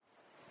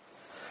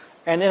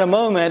And in a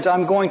moment,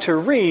 I'm going to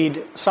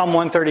read Psalm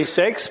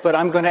 136, but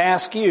I'm going to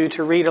ask you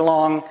to read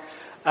along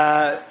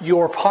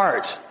your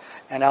part.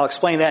 And I'll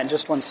explain that in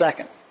just one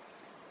second.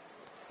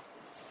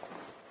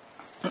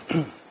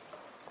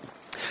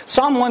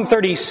 Psalm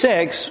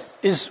 136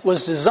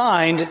 was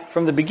designed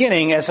from the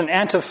beginning as an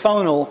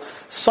antiphonal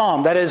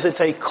psalm. That is,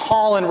 it's a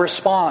call and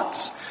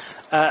response.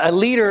 A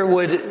leader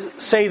would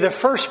say the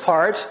first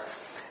part,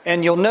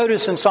 and you'll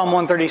notice in Psalm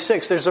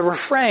 136, there's a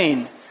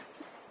refrain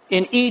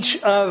in each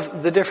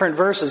of the different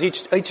verses,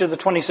 each of the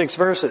 26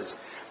 verses.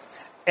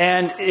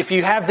 And if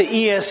you have the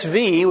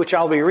ESV, which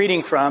I'll be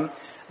reading from,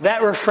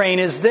 that refrain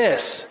is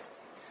this: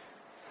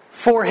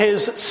 "For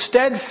his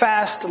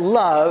steadfast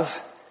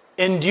love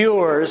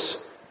endures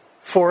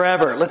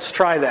forever." Let's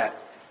try that.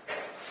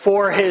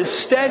 For his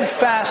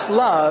steadfast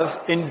love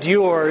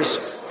endures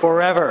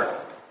forever.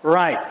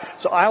 Right.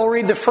 So I will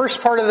read the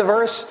first part of the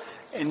verse,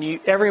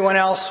 and everyone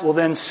else will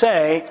then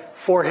say,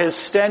 "For his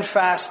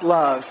steadfast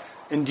love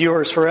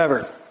endures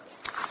forever."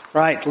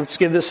 Right, let's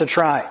give this a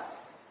try.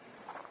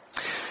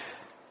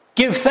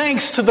 Give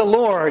thanks to the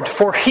Lord,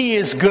 for he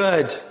is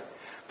good,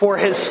 for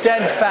his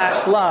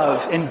steadfast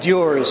love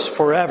endures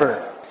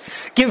forever.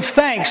 Give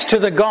thanks to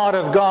the God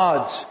of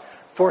gods,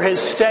 for his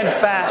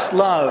steadfast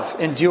love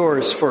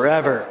endures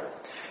forever.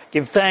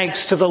 Give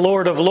thanks to the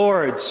Lord of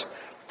lords,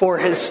 for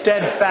his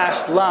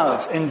steadfast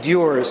love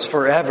endures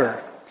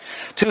forever.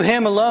 To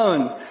him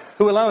alone,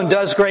 who alone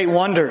does great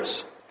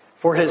wonders,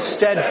 for his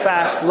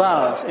steadfast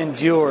love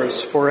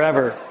endures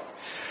forever.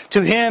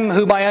 To him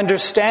who by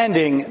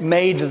understanding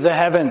made the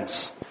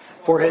heavens,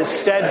 for his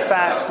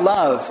steadfast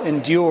love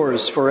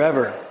endures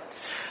forever.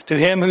 To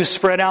him who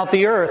spread out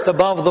the earth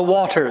above the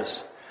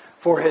waters,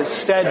 for his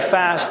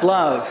steadfast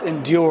love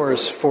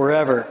endures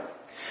forever.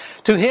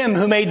 To him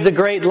who made the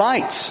great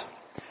lights,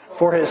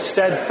 for his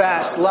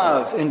steadfast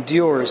love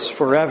endures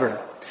forever.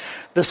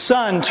 The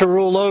sun to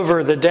rule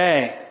over the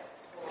day,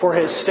 for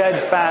his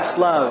steadfast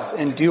love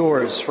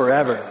endures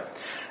forever.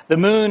 The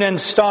moon and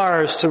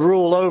stars to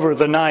rule over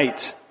the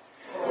night,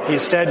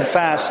 his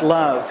steadfast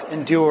love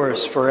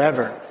endures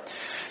forever.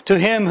 To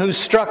him who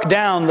struck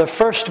down the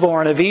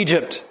firstborn of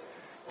Egypt,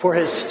 for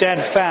his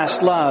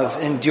steadfast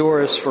love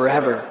endures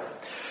forever.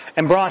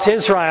 And brought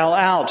Israel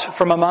out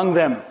from among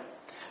them,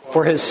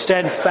 for his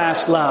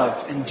steadfast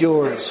love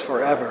endures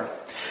forever.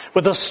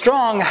 With a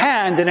strong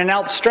hand and an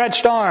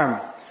outstretched arm,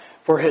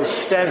 for his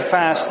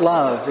steadfast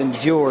love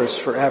endures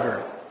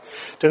forever.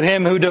 To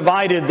him who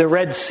divided the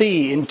Red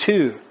Sea in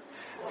two,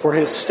 for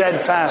his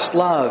steadfast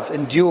love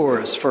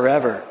endures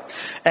forever.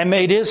 And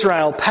made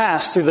Israel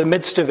pass through the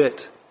midst of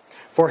it,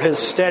 for his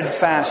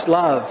steadfast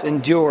love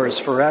endures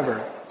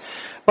forever.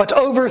 But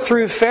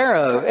overthrew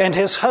Pharaoh and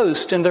his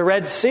host in the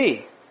Red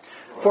Sea,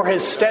 for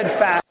his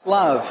steadfast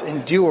love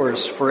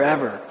endures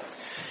forever.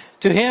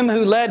 To him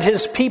who led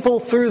his people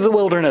through the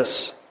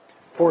wilderness,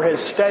 for his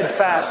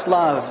steadfast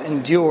love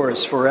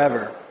endures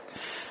forever.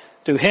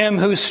 To him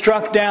who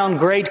struck down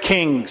great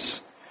kings,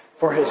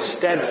 for his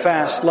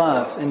steadfast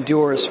love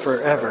endures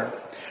forever.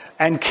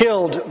 And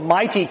killed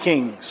mighty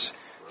kings,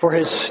 for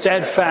his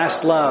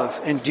steadfast love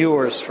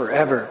endures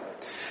forever.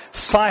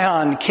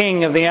 Sihon,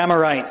 king of the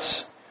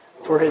Amorites,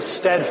 for his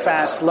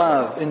steadfast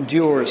love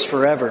endures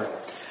forever.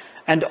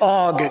 And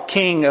Og,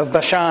 king of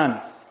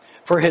Bashan,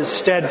 for his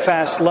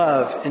steadfast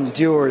love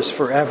endures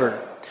forever.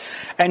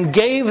 And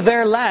gave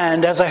their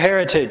land as a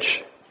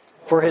heritage,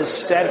 for his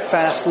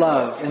steadfast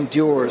love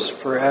endures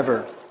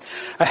forever.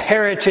 A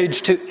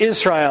heritage to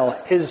Israel,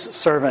 his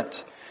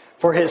servant,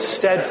 for his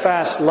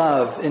steadfast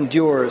love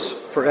endures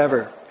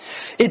forever.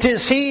 It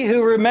is he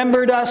who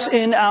remembered us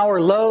in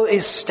our low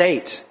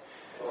estate,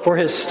 for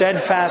his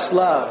steadfast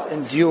love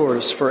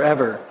endures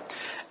forever.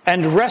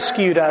 And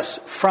rescued us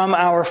from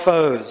our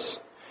foes,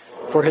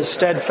 for his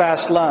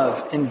steadfast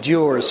love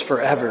endures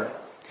forever.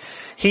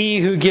 He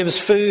who gives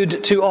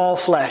food to all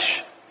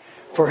flesh,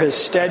 for his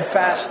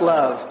steadfast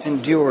love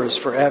endures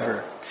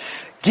forever.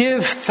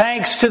 Give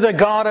thanks to the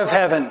God of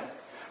heaven,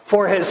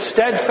 for his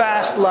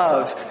steadfast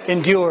love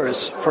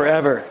endures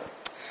forever.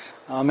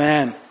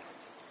 Amen.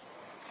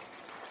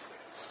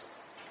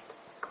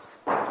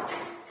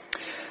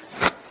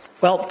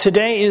 Well,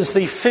 today is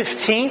the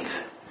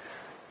 15th.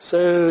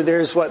 So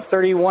there's,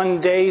 31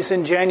 days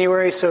in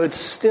January, so it's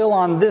still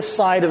on this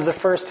side of the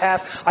first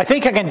half. I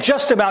think I can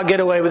just about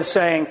get away with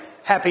saying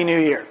Happy New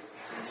Year.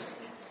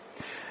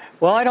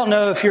 Well, I don't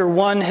know if you're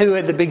one who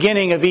at the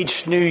beginning of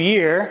each new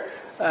year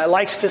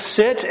likes to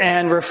sit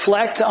and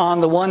reflect on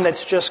the one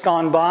that's just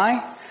gone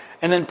by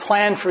and then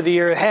plan for the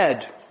year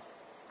ahead.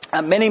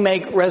 Many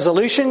make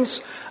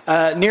resolutions,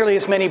 nearly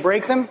as many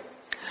break them,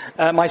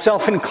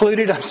 myself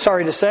included, I'm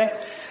sorry to say.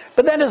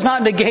 But that does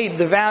not negate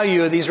the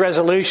value of these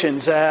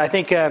resolutions. I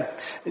think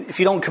if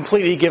you don't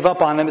completely give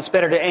up on them, it's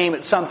better to aim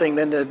at something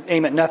than to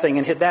aim at nothing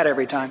and hit that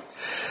every time.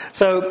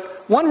 So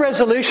one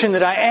resolution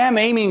that I am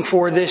aiming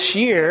for this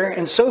year,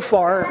 and so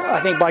far,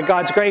 I think by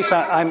God's grace,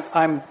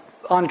 I'm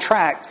on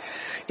track,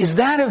 is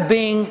that of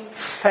being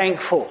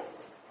thankful.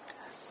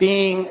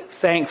 Being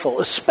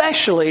thankful,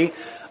 especially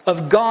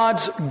of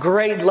God's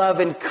great love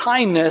and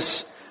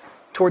kindness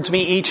towards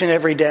me each and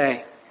every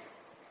day.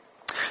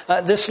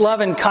 This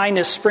love and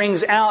kindness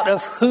springs out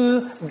of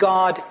who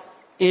God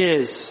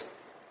is.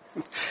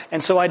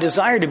 And so I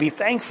desire to be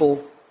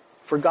thankful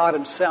for God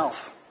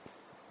himself,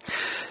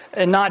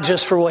 and not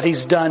just for what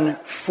he's done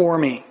for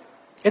me.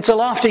 It's a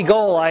lofty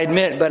goal, I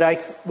admit, but I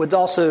would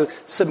also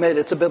submit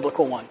it's a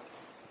biblical one.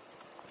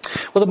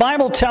 Well, the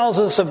Bible tells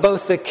us of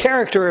both the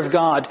character of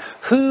God,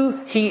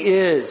 who he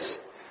is,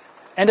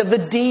 and of the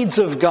deeds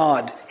of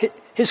God,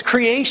 his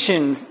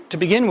creation to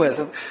begin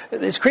with,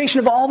 his creation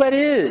of all that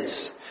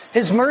is,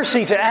 his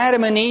mercy to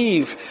Adam and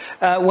Eve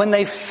when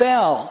they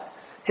fell,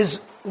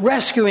 his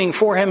rescuing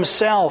for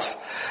himself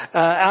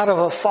out of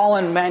a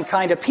fallen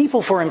mankind, a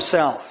people for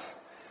himself,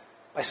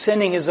 by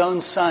sending his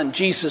own Son,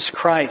 Jesus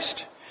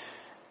Christ,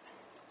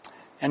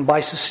 and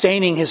by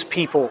sustaining his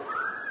people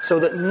so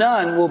that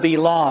none will be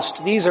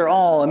lost. These are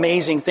all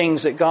amazing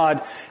things that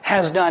God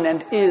has done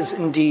and is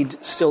indeed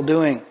still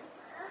doing.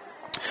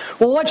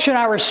 Well, what should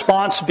our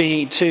response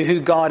be to who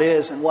God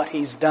is and what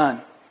he's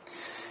done?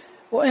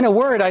 Well, in a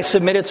word, I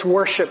submit it's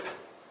worship.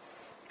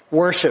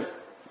 Worship.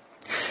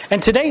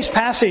 And today's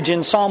passage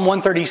in Psalm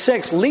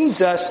 136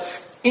 leads us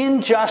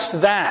in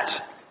just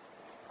that.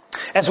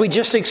 As we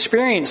just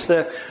experienced,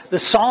 the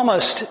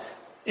psalmist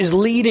is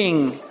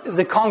leading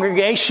the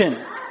congregation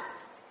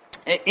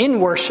in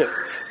worship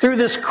through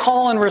this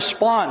call and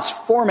response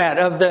format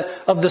of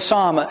the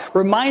psalm,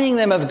 reminding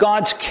them of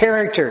God's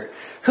character,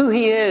 who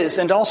he is,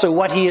 and also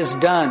what he has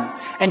done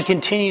and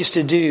continues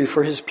to do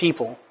for his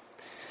people.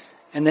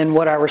 And then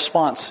what our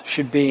response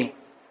should be.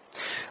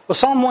 Well,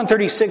 Psalm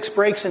 136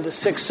 breaks into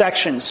 6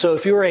 sections. So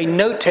if you're a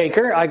note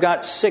taker, I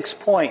got 6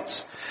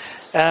 points.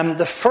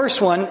 The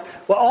first one,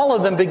 well, all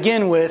of them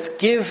begin with,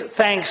 give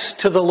thanks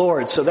to the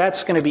Lord. So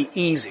that's going to be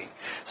easy.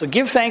 So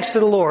give thanks to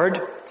the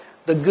Lord,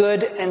 the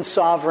good and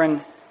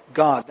sovereign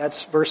God.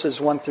 That's verses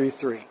 1 through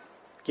 3.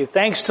 Give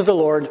thanks to the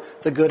Lord,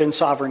 the good and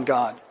sovereign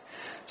God.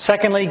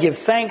 Secondly, give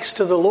thanks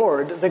to the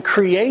Lord, the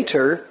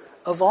creator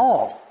of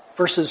all.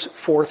 Verses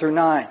 4 through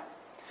 9.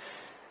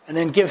 And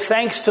then give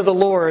thanks to the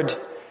Lord,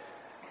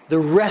 the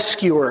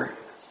rescuer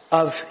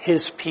of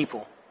his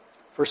people.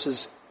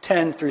 Verses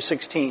 10 through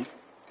 16.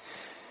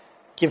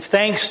 Give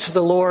thanks to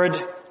the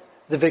Lord,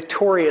 the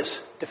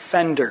victorious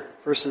defender.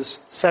 Verses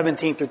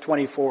 17 through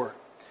 24.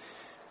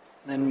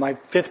 And then my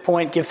 5th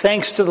point, give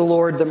thanks to the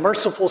Lord, the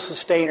merciful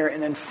sustainer.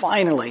 And then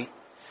finally,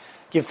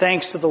 give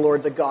thanks to the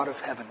Lord, the God of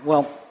heaven.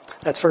 Well,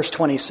 that's verse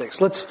 26.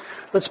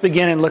 Let's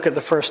begin and look at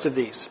the first of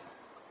these.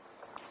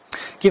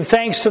 Give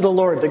thanks to the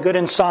Lord, the good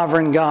and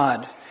sovereign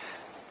God.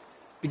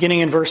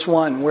 Beginning in verse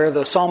 1, where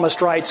the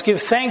psalmist writes, give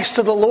thanks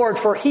to the Lord,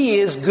 for he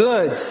is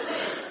good,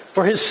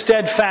 for his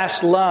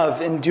steadfast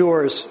love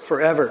endures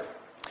forever.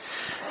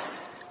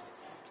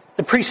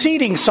 The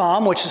preceding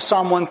psalm, which is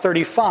Psalm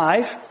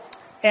 135,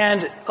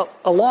 and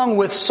along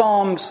with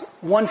Psalms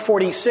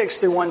 146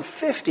 through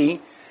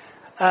 150,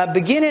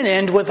 begin and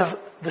end with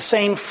the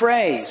same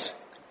phrase.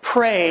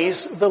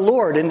 Praise the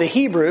Lord. In the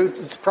Hebrew,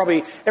 it's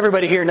probably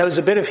everybody here knows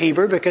a bit of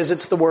Hebrew because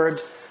it's the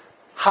word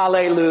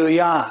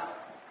hallelujah.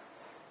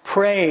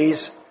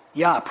 Praise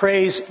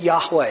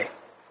Yahweh.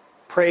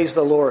 Praise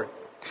the Lord.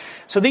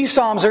 So these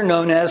psalms are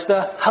known as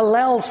the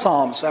Hallel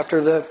Psalms, after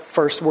the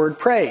first word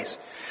praise,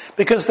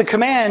 because the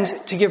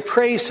command to give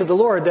praise to the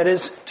Lord, that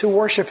is, to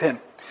worship him.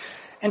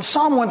 And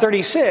Psalm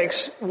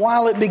 136,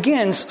 while it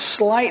begins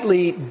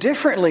slightly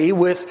differently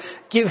with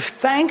give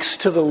thanks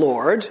to the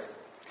Lord,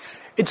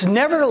 it's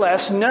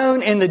nevertheless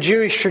known in the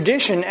Jewish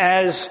tradition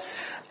as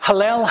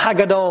Hallel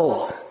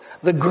Hagadol,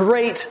 the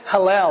great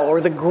Hallel, or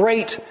the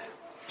great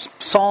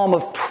psalm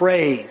of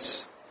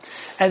praise,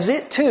 as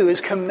it too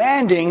is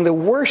commanding the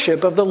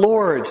worship of the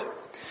Lord.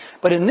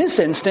 But in this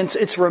instance,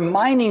 it's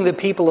reminding the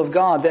people of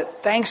God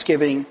that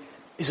thanksgiving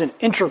is an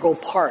integral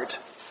part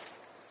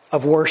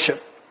of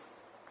worship.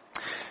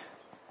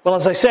 Well,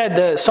 as I said,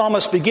 the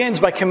psalmist begins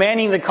by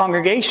commanding the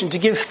congregation to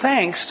give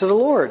thanks to the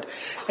Lord.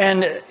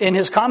 And in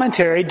his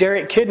commentary,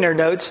 Derek Kidner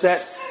notes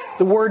that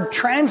the word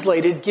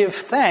translated give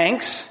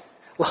thanks,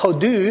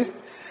 lahodu,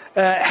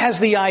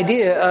 has the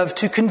idea of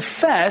to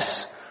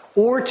confess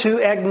or to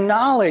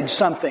acknowledge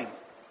something,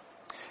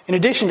 in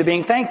addition to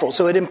being thankful.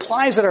 So it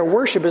implies that our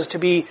worship is to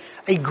be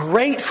a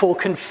grateful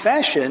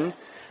confession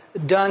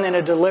done in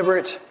a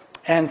deliberate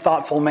and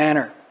thoughtful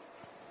manner.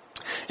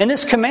 And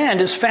this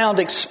command is found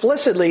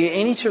explicitly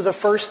in each of the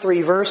first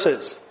 3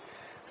 verses.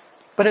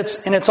 But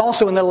it's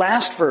also in the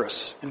last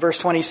verse, in verse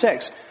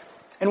 26.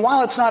 And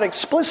while it's not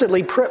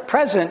explicitly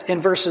present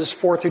in verses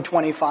 4 through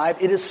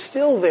 25, it is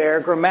still there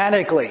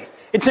grammatically.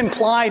 It's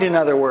implied, in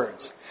other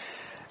words.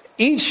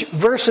 Each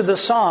verse of the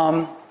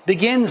psalm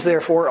begins,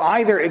 therefore,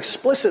 either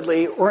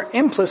explicitly or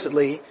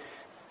implicitly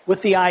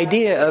with the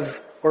idea of,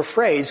 or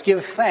phrase,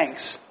 give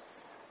thanks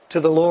to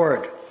the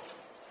Lord.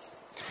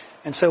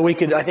 And so we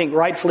could, I think,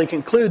 rightfully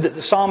conclude that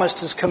the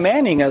psalmist is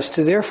commanding us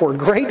to therefore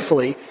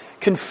gratefully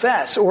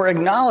confess or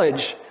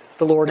acknowledge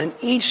the Lord in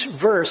each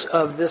verse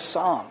of this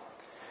psalm.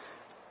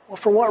 Well,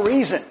 for what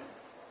reason?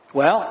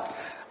 Well,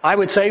 I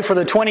would say for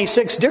the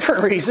 26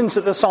 different reasons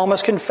that the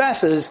psalmist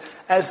confesses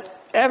as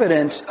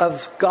evidence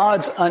of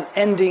God's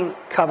unending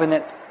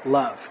covenant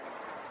love.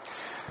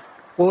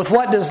 Well, with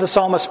what does the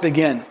psalmist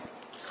begin?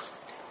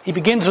 He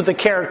begins with the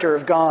character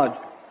of God,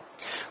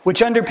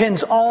 which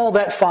underpins all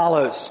that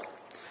follows,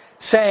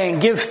 saying,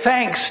 "Give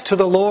thanks to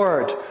the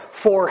Lord,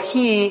 for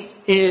He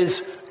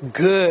is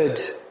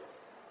good."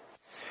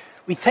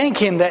 We thank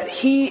Him that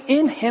He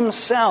in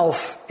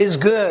Himself is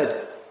good.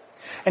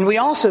 And we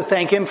also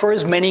thank Him for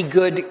His many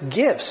good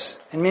gifts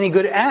and many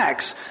good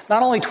acts,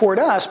 not only toward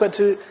us, but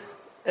to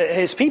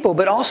His people,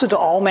 but also to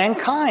all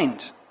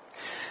mankind.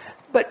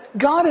 But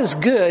God is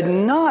good,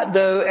 not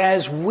though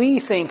as we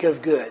think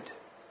of good.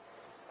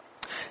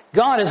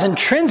 God is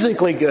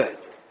intrinsically good.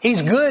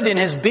 He's good in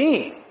His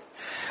being.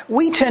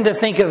 We tend to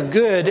think of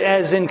good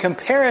as in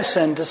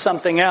comparison to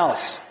something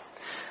else,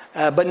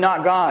 but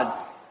not God.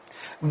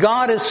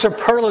 God is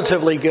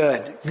superlatively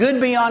good,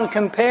 good beyond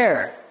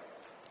compare,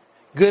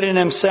 good in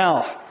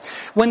Himself.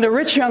 When the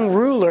rich young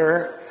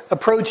ruler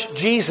approached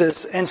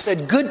Jesus and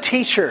said, "Good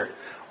teacher,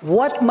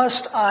 what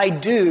must I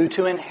do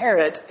to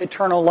inherit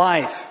eternal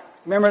life?"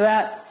 Remember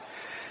that?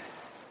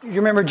 You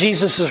remember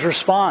Jesus'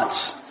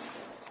 response.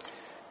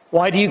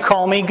 "Why do you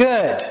call me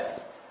good?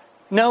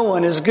 No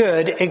one is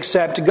good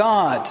except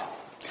God."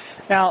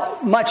 Now,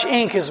 much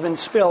ink has been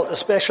spilt,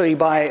 especially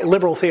by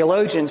liberal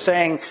theologians,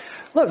 saying,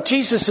 look,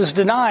 Jesus is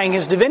denying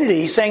His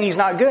divinity. He's saying He's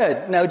not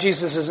good. No,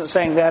 Jesus isn't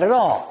saying that at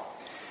all.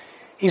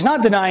 He's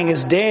not denying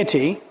His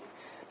deity,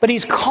 but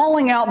He's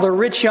calling out the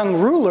rich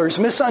young ruler's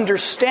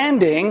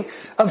misunderstanding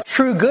of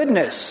true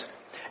goodness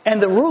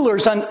and the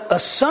ruler's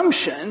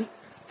assumption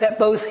that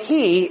both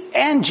he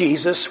and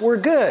Jesus were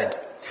good.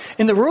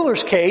 In the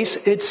ruler's case,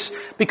 it's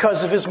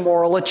because of his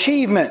moral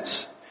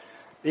achievements.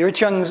 The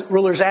rich young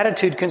ruler's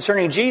attitude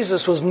concerning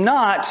Jesus was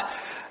not,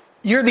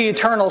 "You're the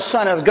eternal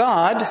Son of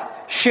God,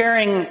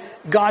 sharing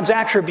God's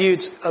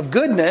attributes of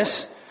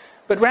goodness,"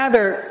 but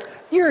rather,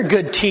 "You're a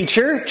good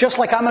teacher, just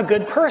like I'm a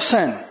good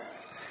person."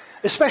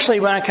 Especially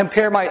when I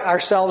compare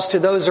ourselves to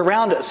those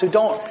around us who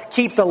don't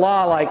keep the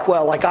law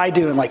like I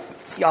do and like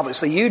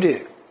obviously you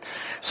do.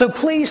 "So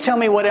please tell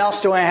me, what else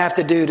do I have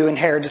to do to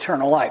inherit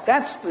eternal life?"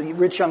 That's the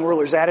rich young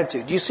ruler's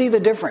attitude. Do you see the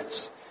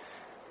difference?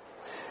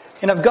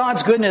 And of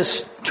God's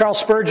goodness, Charles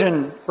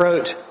Spurgeon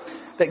wrote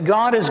that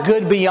God is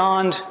good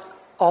beyond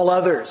all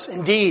others.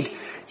 Indeed,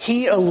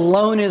 He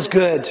alone is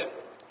good.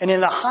 And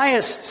in the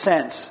highest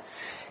sense,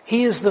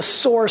 He is the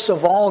source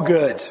of all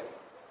good,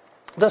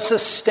 the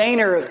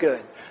sustainer of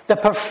good, the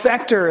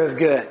perfecter of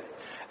good,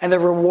 and the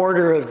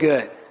rewarder of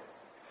good.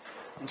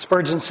 And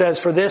Spurgeon says,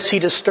 for this he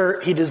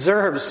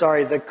deserves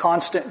the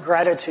constant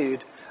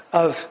gratitude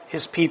of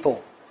His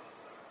people.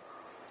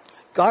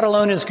 God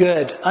alone is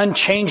good,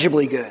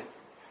 unchangeably good.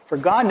 For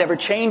God never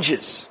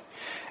changes.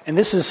 And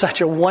this is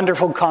such a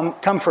wonderful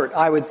comfort,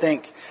 I would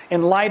think,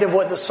 in light of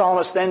what the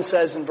psalmist then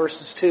says in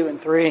verses 2 and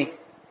 3,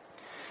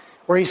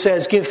 where he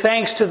says, "Give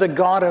thanks to the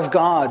God of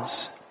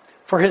gods,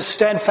 for His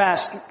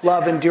steadfast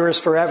love endures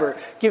forever.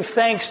 Give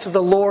thanks to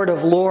the Lord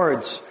of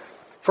lords,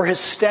 for His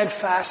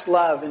steadfast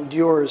love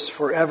endures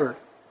forever."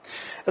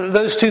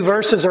 Those two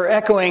verses are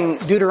echoing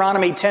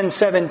Deuteronomy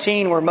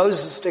 10:17, where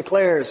Moses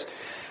declares,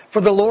 "For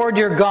the Lord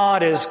your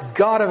God is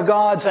God of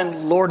gods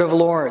and Lord of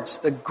lords,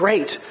 the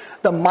great,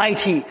 the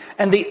mighty,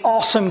 and the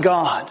awesome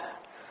God.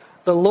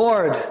 The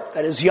Lord,"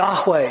 that is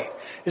Yahweh,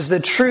 "is the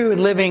true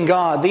and living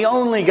God, the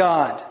only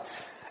God."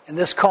 And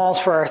this calls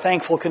for our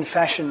thankful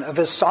confession of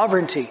His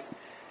sovereignty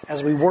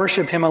as we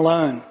worship Him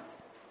alone.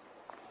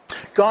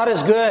 God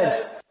is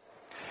good,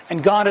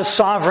 and God is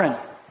sovereign.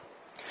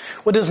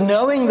 Well, does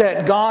knowing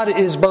that God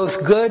is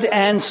both good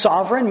and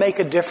sovereign make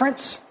a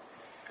difference?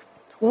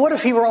 What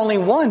if He were only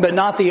one but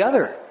not the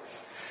other?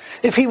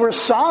 If He were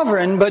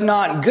sovereign but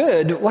not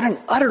good, what an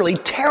utterly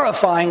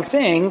terrifying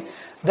thing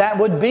that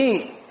would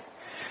be.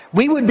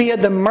 We would be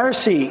at the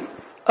mercy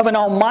of an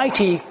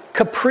almighty,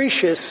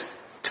 capricious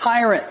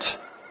tyrant.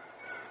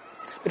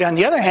 But on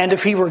the other hand,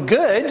 if He were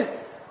good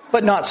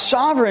but not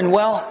sovereign,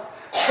 well,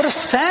 what a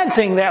sad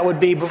thing that would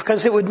be,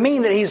 because it would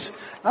mean that He's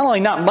not only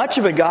not much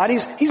of a God,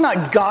 He's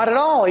not God at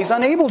all. He's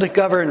unable to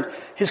govern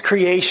His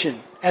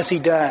creation as He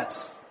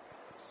does.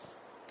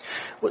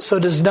 So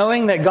does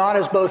knowing that God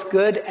is both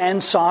good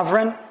and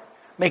sovereign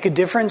make a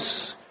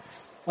difference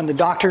when the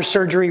doctor's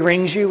surgery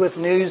rings you with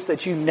news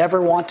that you never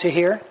want to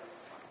hear?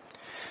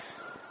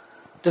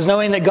 Does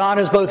knowing that God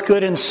is both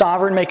good and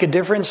sovereign make a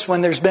difference when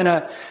there's been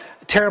a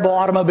terrible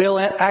automobile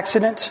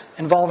accident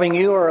involving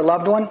you or a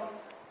loved one?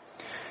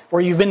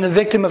 Or you've been the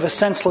victim of a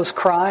senseless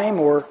crime,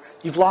 or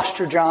you've lost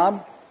your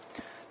job?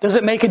 Does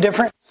it make a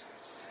difference?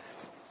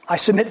 I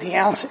submit the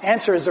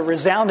answer is a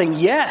resounding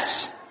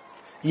yes.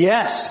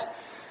 Yes.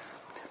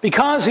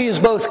 Because He is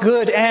both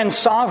good and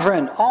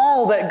sovereign,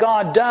 all that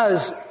God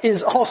does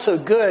is also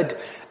good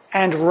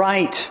and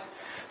right.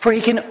 For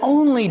He can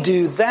only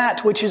do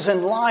that which is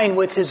in line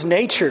with His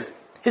nature,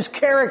 His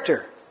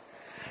character.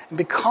 And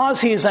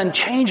because He is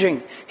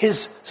unchanging,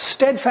 His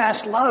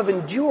steadfast love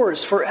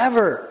endures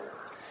forever.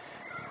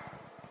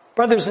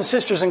 Brothers and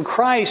sisters in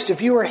Christ,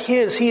 if you are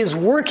His, He is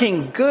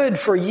working good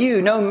for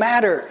you no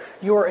matter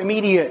your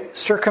immediate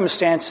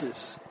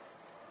circumstances.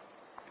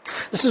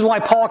 This is why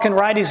Paul can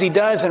write as he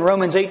does in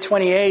Romans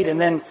 8:28 and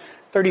then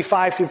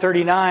 35 through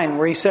 39,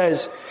 where he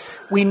says,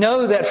 "We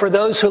know that for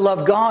those who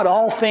love God,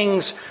 all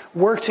things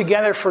work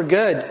together for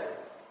good,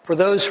 for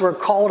those who are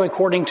called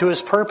according to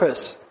his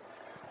purpose."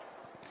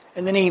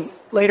 And then he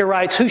later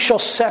writes, "Who shall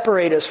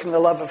separate us from the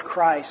love of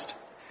Christ?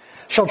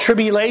 Shall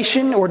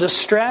tribulation or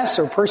distress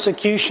or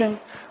persecution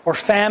or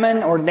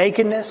famine or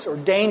nakedness or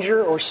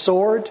danger or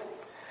sword?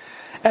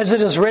 As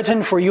it is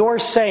written, for your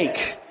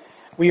sake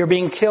we are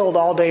being killed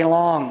all day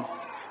long.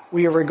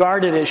 We are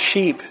regarded as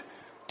sheep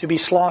to be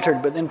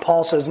slaughtered." But then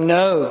Paul says,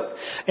 "No,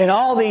 in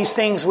all these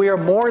things we are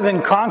more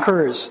than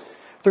conquerors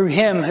through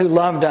him who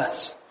loved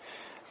us.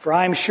 For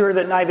I am sure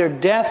that neither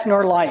death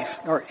nor life,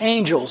 nor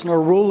angels,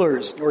 nor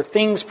rulers, nor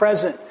things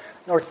present,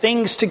 nor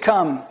things to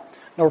come,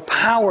 nor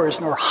powers,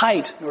 nor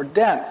height, nor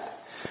depth,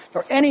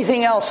 nor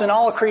anything else in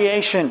all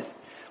creation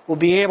will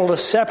be able to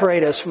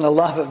separate us from the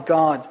love of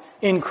God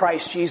in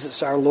Christ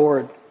Jesus our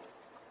Lord."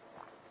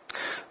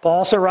 Paul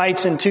also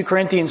writes in 2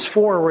 Corinthians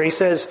 4, where he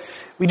says,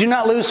 "We do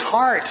not lose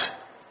heart.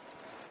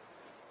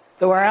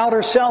 Though our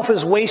outer self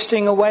is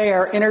wasting away,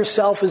 our inner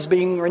self is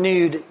being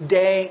renewed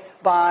day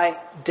by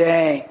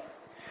day."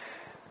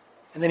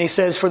 And then he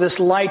says, "For this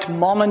light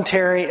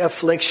momentary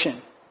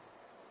affliction,"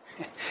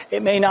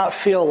 it may not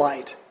feel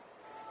light.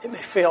 It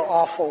may feel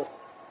awful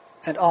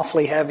and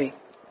awfully heavy.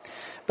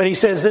 But he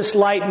says this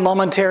light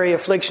momentary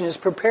affliction is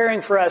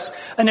preparing for us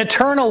an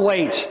eternal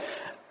weight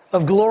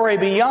of glory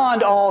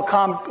beyond all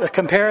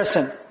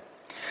comparison,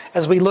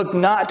 as we look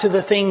not to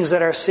the things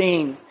that are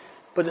seen,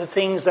 but the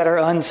things that are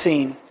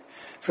unseen.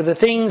 For the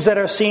things that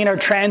are seen are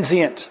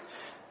transient,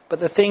 but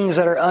the things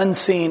that are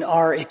unseen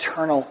are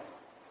eternal.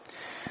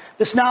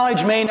 This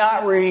knowledge may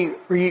not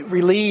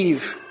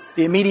relieve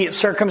the immediate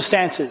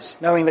circumstances,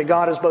 knowing that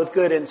God is both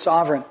good and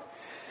sovereign.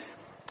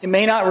 It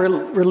may not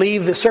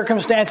relieve the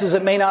circumstances.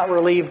 It may not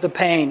relieve the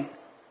pain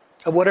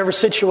of whatever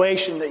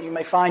situation that you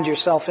may find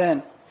yourself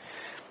in.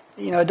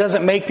 It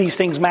doesn't make these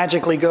things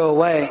magically go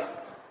away.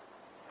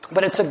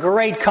 But it's a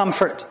great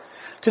comfort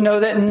to know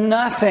that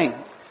nothing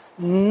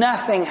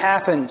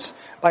happens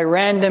by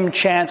random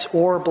chance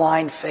or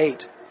blind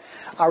fate.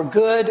 Our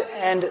good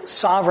and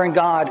sovereign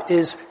God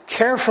is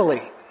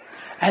carefully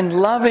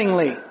and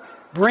lovingly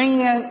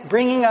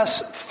bringing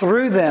us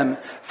through them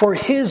for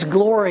his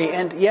glory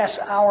and, yes,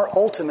 our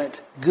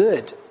ultimate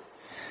good.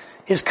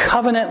 His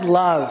covenant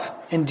love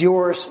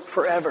endures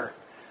forever,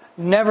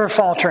 never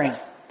faltering,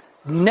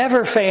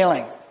 never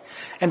failing.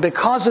 And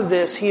because of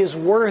this, he is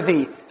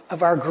worthy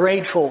of our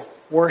grateful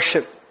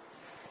worship.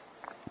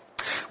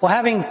 Well,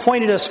 having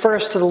pointed us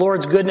first to the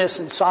Lord's goodness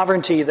and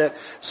sovereignty, the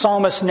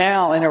psalmist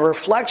now, in a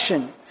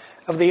reflection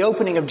of the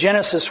opening of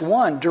Genesis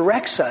 1,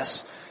 directs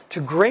us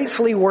to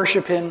gratefully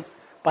worship him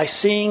by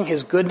seeing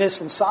his goodness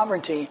and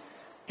sovereignty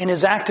in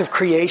his act of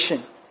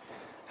creation,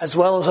 as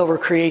well as over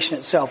creation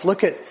itself.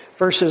 Look at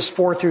verses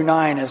 4 through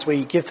 9 as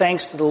we give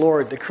thanks to the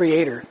Lord, the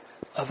creator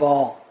of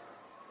all.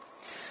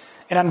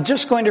 And I'm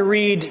just going to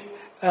read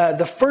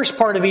the first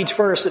part of each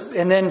verse,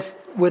 and then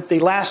with the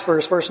last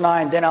verse, verse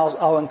 9, then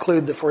I'll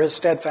include the "for his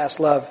steadfast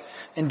love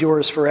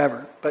endures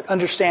forever." But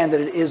understand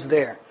that it is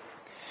there.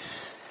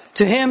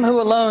 "To him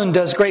who alone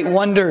does great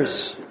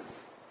wonders,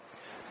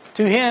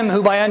 to him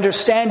who by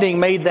understanding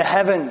made the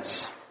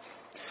heavens,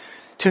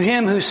 to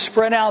him who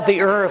spread out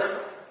the earth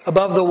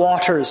above the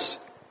waters,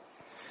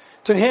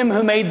 to him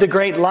who made the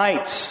great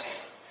lights,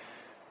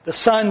 the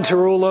sun to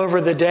rule over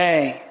the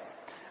day,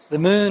 the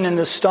moon and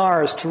the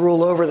stars to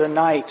rule over the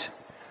night,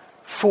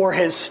 for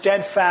his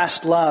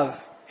steadfast love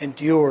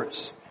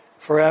endures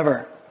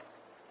forever."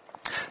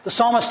 The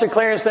psalmist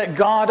declares that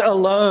God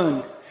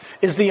alone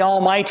is the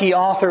almighty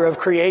author of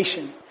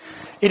creation.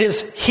 It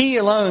is he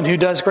alone who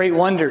does great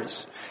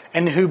wonders,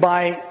 and who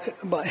by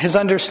his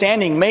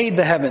understanding made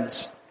the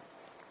heavens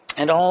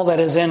and all that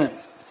is in it.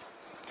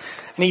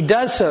 And he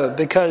does so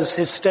because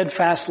his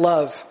steadfast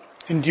love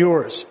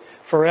endures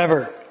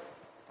forever.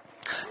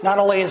 Not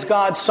only is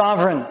God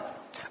sovereign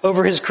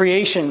over his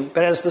creation,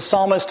 but as the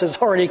psalmist has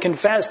already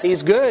confessed,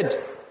 he's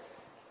good.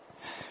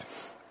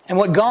 And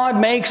what God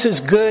makes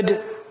is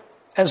good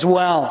as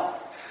well.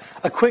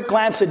 A quick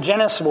glance at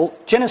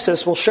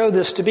Genesis will show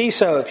this to be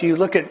so. If you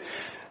look at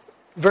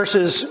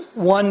verses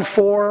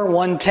 1:4,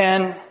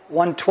 1:10,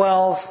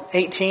 1:12,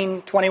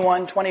 18,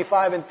 21,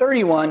 25, and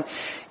 31,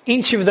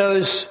 each of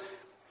those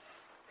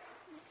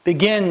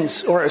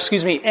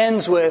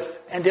ends with,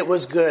 "And it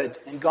was good,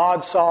 and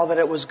God saw that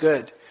it was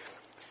good."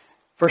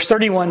 Verse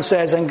 31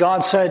 says, "And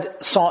God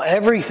saw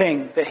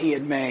everything that he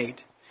had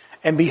made,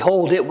 and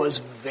behold, it was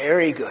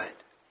very good."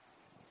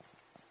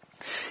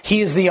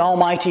 He is the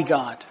Almighty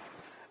God,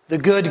 the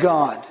good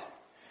God.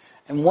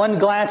 And one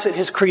glance at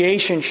his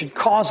creation should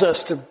cause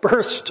us to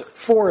burst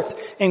forth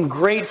in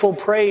grateful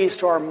praise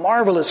to our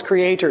marvelous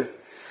Creator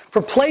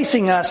for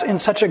placing us in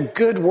such a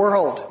good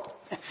world.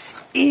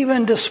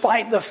 Even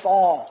despite the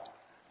fall,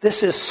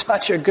 this is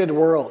such a good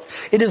world.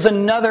 It is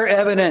another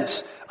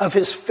evidence of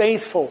his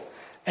faithful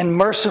and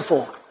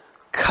merciful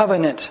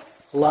covenant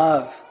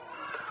love.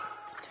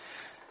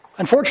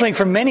 Unfortunately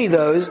for many,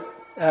 though,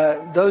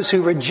 those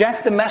who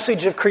reject the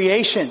message of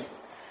creation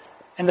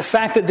and the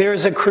fact that there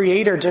is a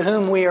creator to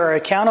whom we are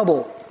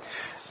accountable,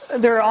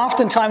 there are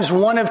oftentimes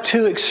one of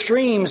two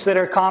extremes that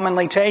are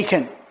commonly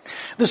taken.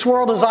 This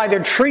world is either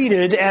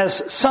treated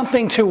as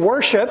something to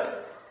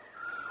worship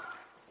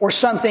or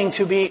something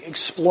to be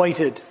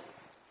exploited.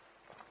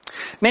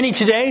 Many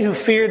today who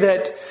fear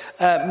that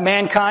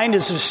mankind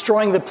is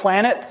destroying the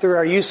planet through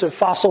our use of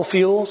fossil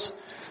fuels,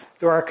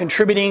 through our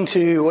contributing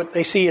to what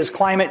they see as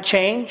climate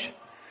change,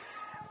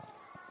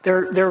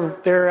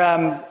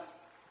 their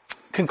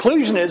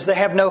conclusion is they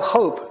have no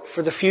hope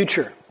for the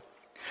future.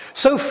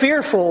 So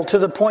fearful to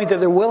the point that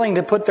they're willing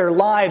to put their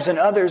lives and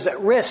others at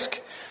risk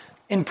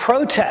in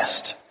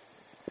protest.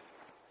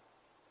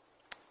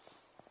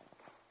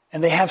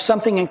 And they have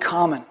something in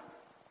common.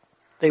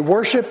 They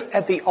worship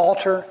at the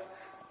altar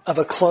of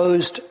a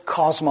closed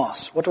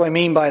cosmos. What do I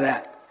mean by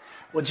that?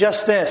 Well,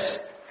 just this.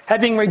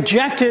 Having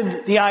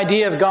rejected the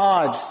idea of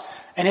God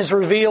and His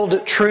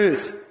revealed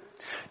truth,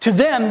 to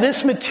them,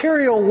 this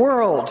material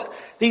world,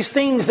 these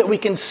things that we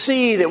can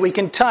see, that we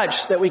can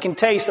touch, that we can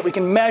taste, that we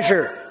can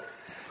measure,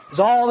 is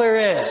all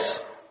there is.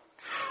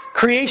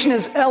 Creation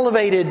is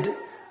elevated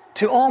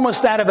to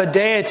almost that of a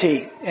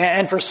deity.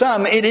 And for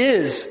some, it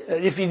is.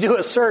 If you do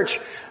a search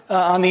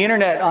on the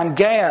internet on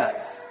Gaia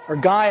or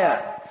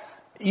Gaia,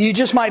 you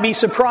just might be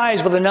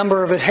surprised with the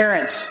number of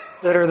adherents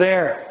that are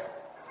there.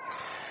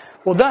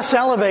 Well, thus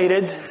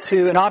elevated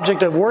to an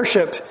object of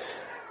worship,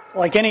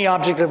 like any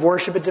object of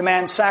worship, it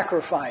demands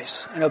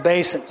sacrifice and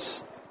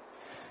obeisance.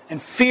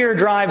 And fear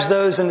drives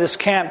those in this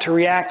camp to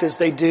react as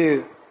they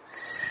do,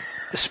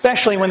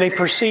 especially when they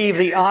perceive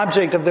the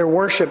object of their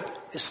worship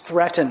is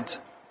threatened.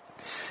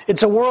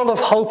 It's a world of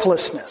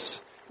hopelessness,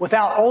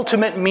 without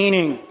ultimate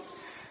meaning,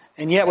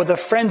 and yet with a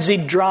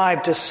frenzied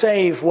drive to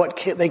save what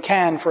they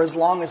can for as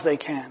long as they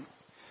can.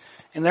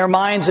 In their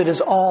minds, it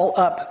is all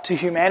up to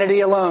humanity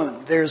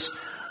alone. There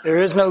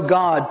is no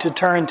God to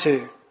turn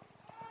to.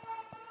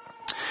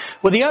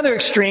 Well, the other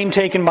extreme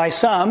taken by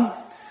some,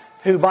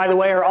 who, by the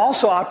way, are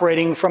also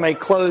operating from a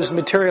closed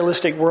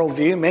materialistic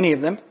worldview, many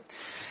of them,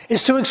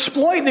 is to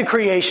exploit the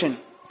creation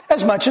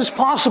as much as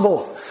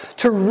possible,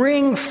 to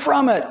wring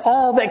from it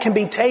all that can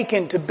be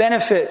taken to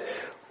benefit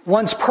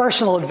one's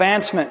personal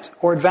advancement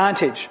or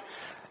advantage.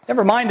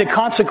 Never mind the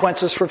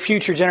consequences for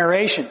future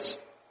generations.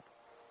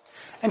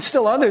 And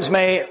still others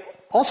may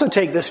also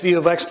take this view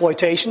of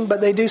exploitation, but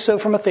they do so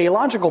from a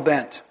theological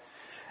bent.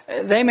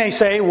 They may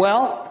say,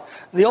 well,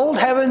 the old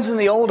heavens and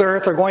the old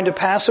earth are going to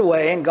pass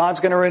away and God's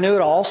going to renew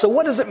it all, so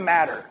what does it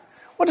matter?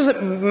 What does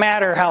it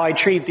matter how I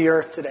treat the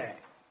earth today?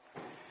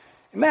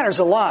 It matters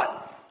a lot.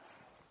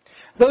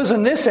 Those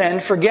in this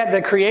end forget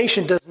that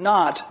creation does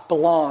not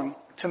belong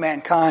to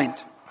mankind,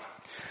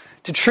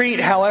 to treat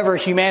however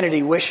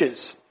humanity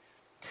wishes.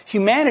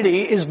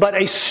 Humanity is but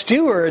a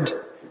steward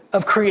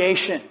of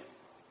creation.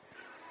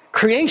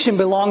 Creation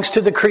belongs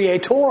to the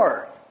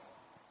Creator,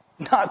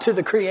 not to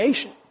the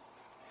creation.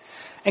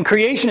 And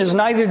creation is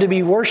neither to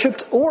be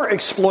worshipped or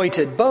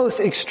exploited. Both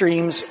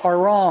extremes are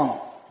wrong.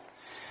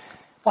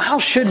 Well, how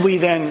should we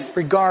then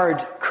regard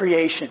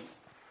creation?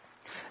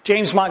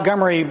 James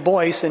Montgomery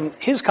Boyce, in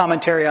his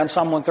commentary on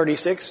Psalm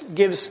 136,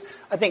 gives,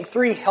 I think,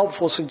 3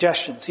 helpful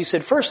suggestions. He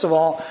said, first of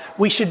all,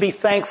 we should be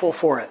thankful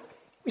for it.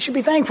 We should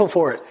be thankful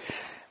for it.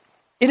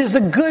 It is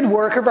the good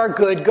work of our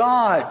good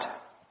God.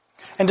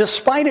 And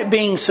despite it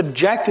being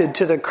subjected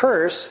to the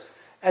curse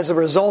as a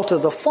result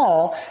of the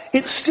fall,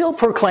 it still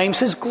proclaims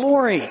His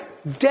glory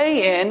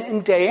day in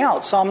and day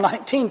out. Psalm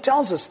 19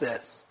 tells us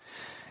this.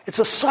 It's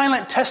a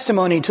silent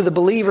testimony to the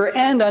believer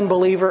and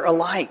unbeliever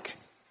alike.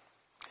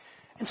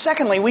 And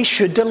secondly, we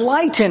should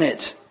delight in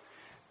it.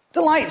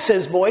 Delight,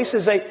 says Boyce,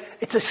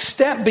 it's a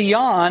step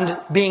beyond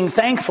being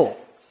thankful.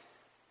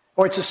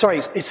 Or it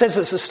says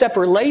it's a step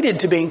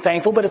related to being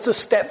thankful, but it's a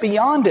step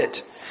beyond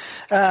it.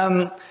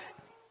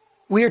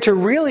 We are to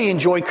really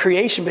enjoy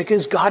creation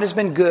because God has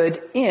been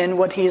good in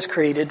what He has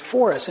created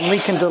for us. And we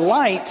can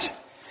delight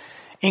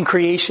in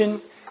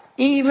creation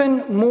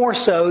even more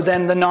so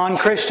than the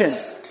non-Christian.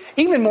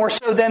 Even more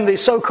so than the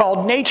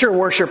so-called nature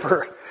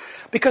worshiper.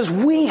 Because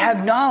we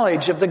have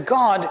knowledge of the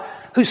God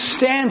who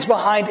stands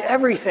behind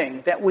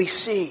everything that we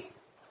see.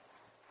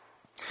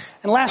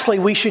 And lastly,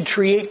 we should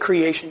treat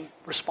creation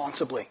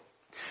responsibly.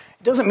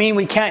 It doesn't mean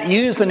we can't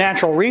use the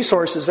natural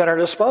resources at our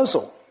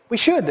disposal. We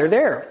should, they're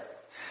there.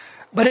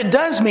 But it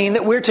does mean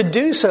that we're to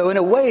do so in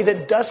a way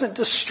that doesn't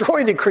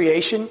destroy the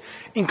creation,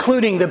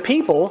 including the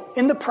people,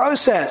 in the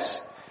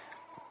process.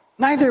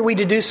 Neither are we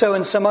to do so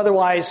in some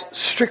otherwise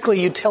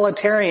strictly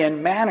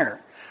utilitarian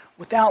manner,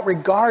 without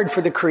regard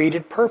for the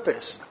created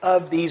purpose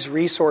of these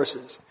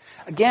resources.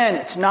 Again,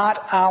 it's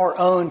not our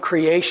own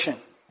creation.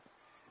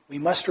 We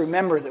must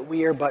remember that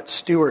we are but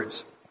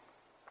stewards.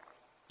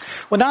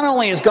 Well, not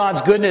only is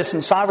God's goodness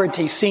and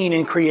sovereignty seen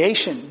in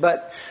creation,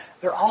 but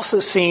they're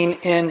also seen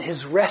in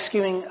His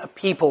rescuing a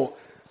people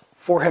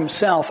for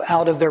Himself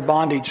out of their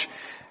bondage.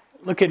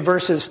 Look at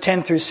verses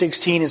 10 through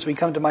 16 as we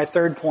come to my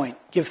third point.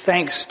 Give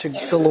thanks to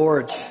the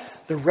Lord,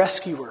 the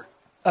rescuer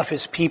of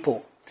His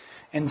people.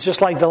 And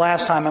just like the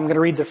last time, I'm going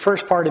to read the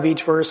first part of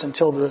each verse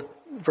until the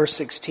verse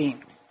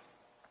 16.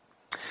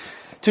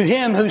 To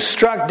him who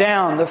struck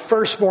down the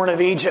firstborn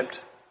of Egypt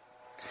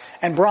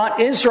and brought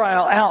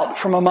Israel out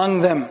from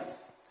among them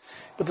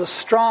with a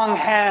strong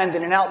hand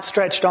and an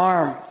outstretched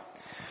arm,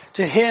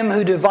 to him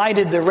who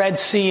divided the Red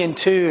Sea in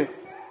two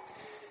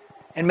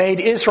and made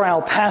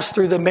Israel pass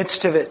through the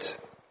midst of it,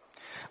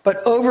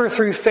 but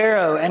overthrew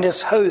Pharaoh and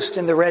his host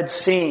in the Red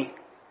Sea,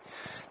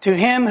 to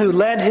him who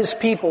led his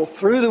people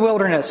through the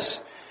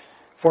wilderness,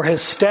 for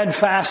his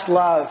steadfast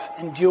love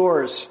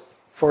endures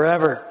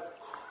forever.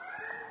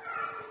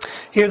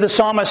 Here the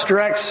psalmist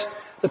directs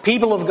the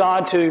people of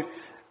God to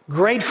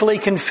gratefully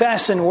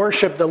confess and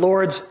worship the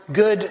Lord's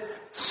good,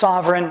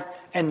 sovereign,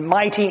 and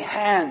mighty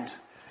hand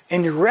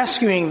in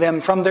rescuing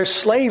them from their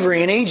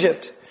slavery in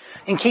Egypt,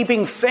 in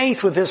keeping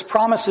faith with his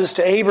promises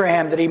to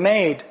Abraham that he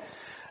made,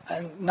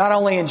 not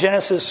only in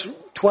Genesis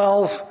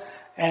 12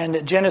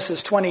 and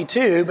Genesis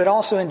 22, but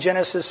also in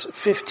Genesis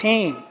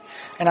 15.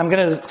 And I'm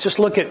going to just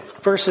look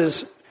at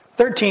verses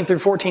 13 through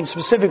 14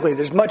 specifically.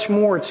 There's much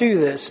more to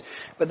this,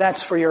 but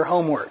that's for your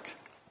homework.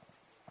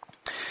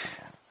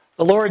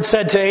 The Lord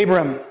said to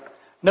Abram,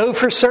 "Know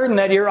for certain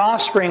that your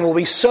offspring will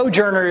be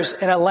sojourners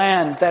in a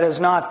land that is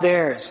not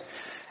theirs,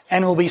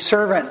 and will be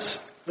servants,"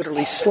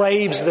 literally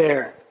slaves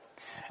there,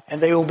 "and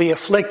they will be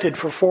afflicted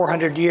for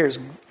 400 years.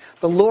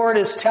 The Lord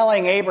is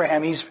telling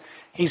Abraham,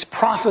 he's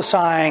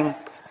prophesying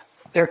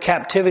their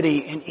captivity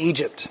in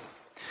Egypt.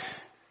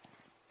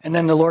 And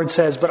then the Lord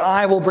says, "But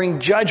I will bring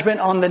judgment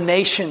on the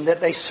nation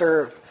that they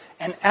serve,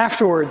 and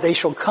afterward they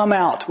shall come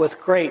out with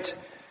great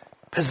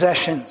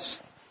possessions."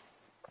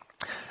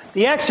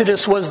 The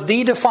Exodus was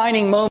the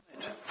defining moment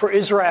for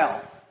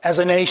Israel as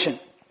a nation.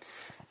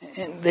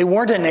 They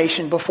weren't a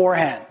nation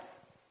beforehand.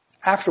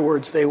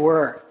 Afterwards they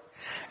were.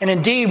 And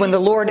indeed, when the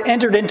Lord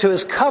entered into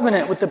his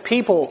covenant with the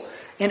people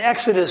in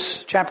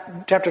Exodus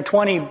chapter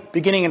 20,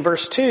 beginning in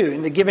verse 2,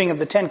 in the giving of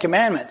the Ten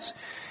Commandments,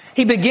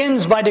 he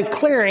begins by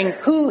declaring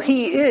who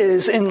he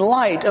is in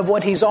light of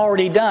what he's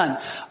already done.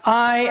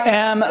 "I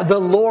am the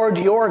Lord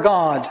your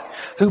God,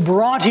 who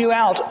brought you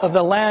out of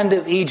the land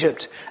of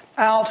Egypt,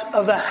 out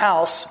of the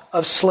house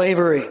of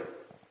slavery."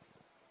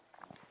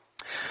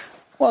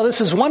 Well,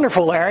 this is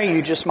wonderful, Larry,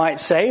 you just might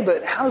say,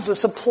 but how does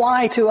this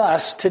apply to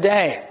us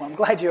today? Well, I'm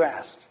glad you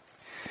asked.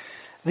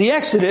 The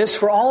Exodus,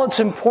 for all its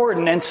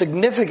importance and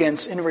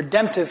significance in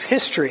redemptive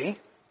history,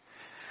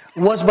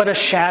 was but a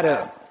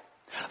shadow,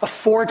 a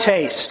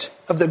foretaste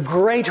of the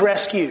great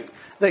rescue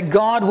that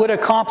God would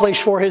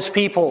accomplish for his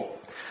people,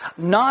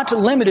 not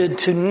limited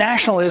to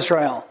national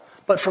Israel,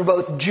 but for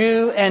both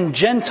Jew and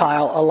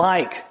Gentile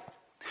alike.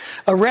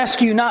 A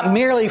rescue not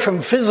merely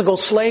from physical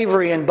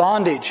slavery and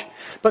bondage,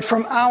 but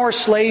from our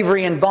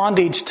slavery and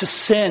bondage to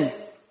sin.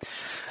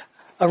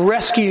 A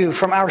rescue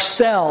from our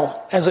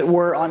cell, as it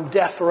were, on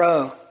death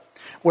row,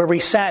 where we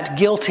sat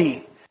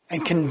guilty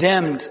and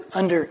condemned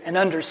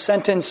under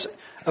sentence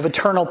of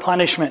eternal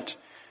punishment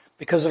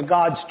because of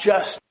God's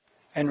just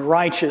and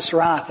righteous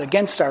wrath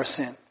against our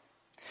sin.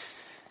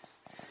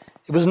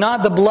 It was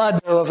not the blood,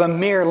 though, of a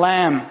mere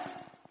lamb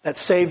that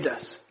saved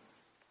us,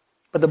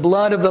 but the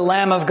blood of the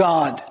Lamb of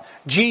God,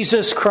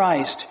 Jesus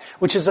Christ,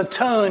 which has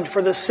atoned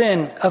for the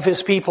sin of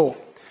his people,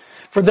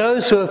 for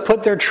those who have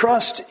put their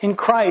trust in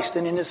Christ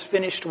and in his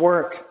finished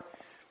work,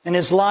 in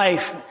his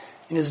life,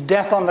 in his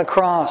death on the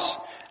cross,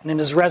 and in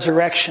his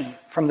resurrection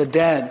from the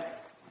dead.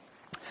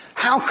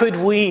 How could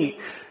we,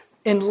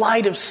 in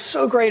light of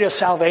so great a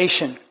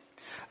salvation,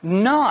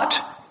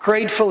 not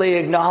gratefully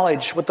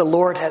acknowledge what the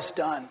Lord has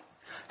done?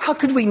 How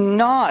could we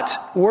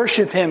not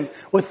worship him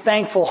with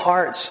thankful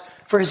hearts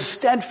for his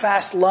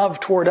steadfast love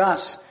toward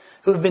us,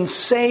 who have been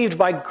saved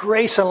by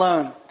grace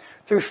alone,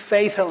 through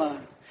faith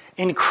alone,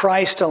 in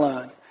Christ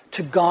alone,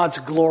 to God's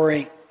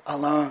glory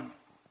alone?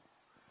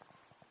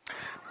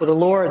 Well, the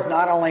Lord,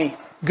 not only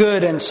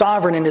good and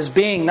sovereign in his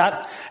being,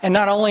 not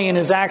only in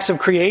his acts of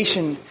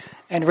creation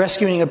and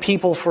rescuing a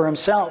people for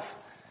himself,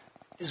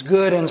 is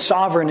good and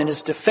sovereign in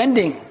his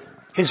defending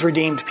his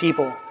redeemed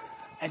people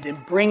and in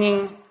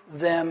bringing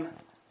them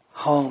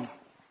home.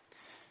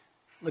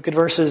 Look at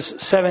verses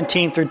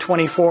 17 through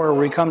 24,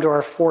 where we come to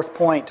our fourth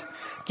point.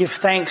 Give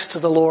thanks to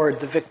the Lord,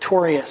 the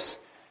victorious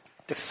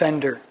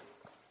defender.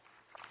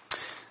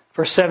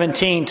 Verse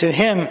 17, to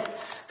him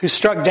who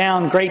struck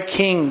down great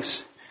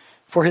kings,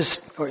 for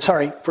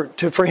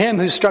him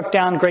who struck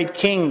down great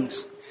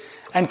kings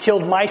and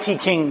killed mighty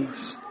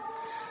kings,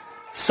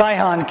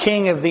 Sihon,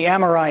 king of the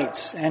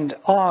Amorites, and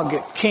Og,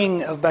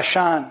 king of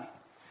Bashan,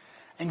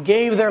 and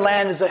gave their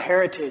land as a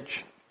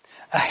heritage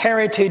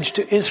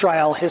to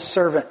Israel, his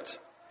servant.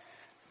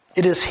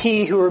 It is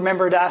he who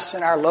remembered us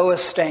in our low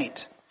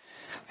estate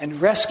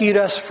and rescued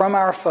us from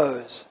our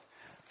foes,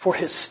 for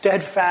his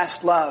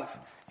steadfast love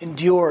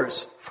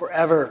endures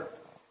forever.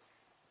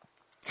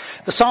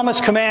 The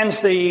psalmist commands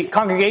the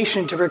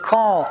congregation to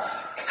recall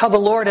how the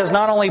Lord has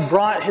not only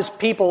brought his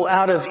people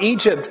out of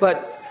Egypt,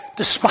 but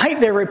despite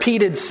their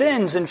repeated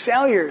sins and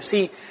failures,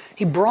 he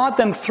brought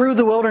them through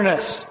the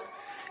wilderness.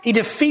 He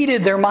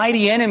defeated their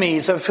mighty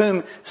enemies, of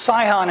whom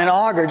Sihon and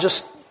Og are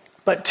just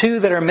but two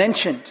that are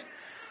mentioned.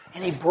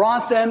 And he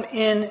brought them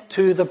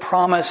into the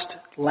promised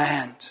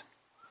land.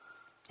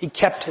 He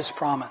kept his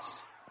promise.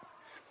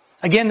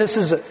 Again, this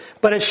is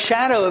but a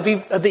shadow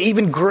of the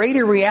even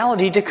greater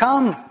reality to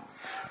come.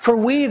 For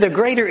we, the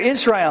greater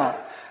Israel,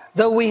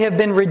 though we have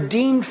been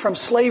redeemed from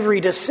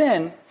slavery to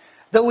sin,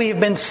 though we have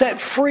been set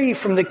free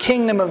from the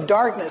kingdom of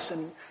darkness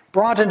and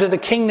brought into the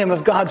kingdom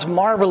of God's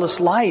marvelous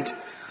light,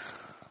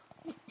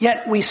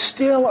 yet we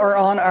still are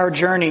on our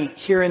journey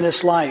here in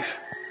this life,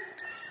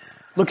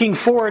 looking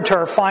forward to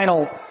our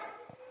final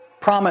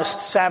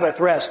promised Sabbath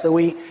rest. Though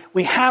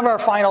we have our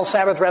final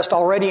Sabbath rest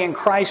already in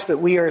Christ, but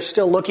we are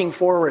still looking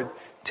forward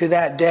to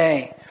that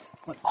day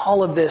when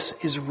all of this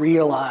is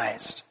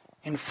realized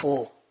in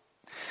full.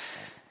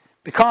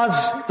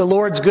 Because the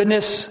Lord's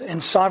goodness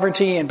and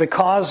sovereignty, and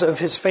because of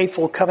his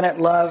faithful covenant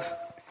love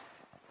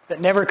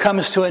that never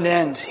comes to an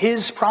end,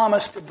 his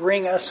promise to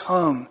bring us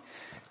home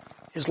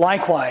is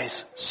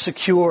likewise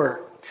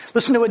secure.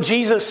 Listen to what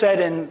Jesus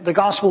said in the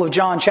Gospel of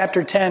John,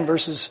 chapter 10,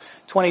 verses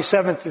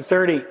 27 through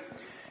 30.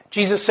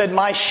 Jesus said,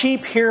 "My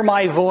sheep hear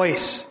my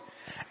voice,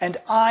 and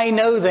I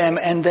know them,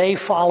 and they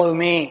follow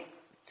me.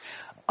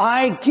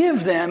 I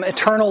give them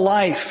eternal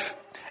life,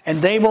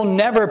 and they will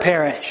never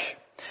perish,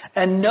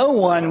 and no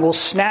one will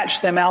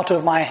snatch them out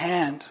of my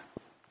hand.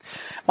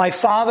 My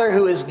Father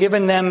who has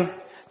given them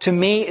to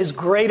me is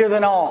greater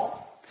than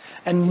all,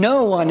 and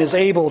no one is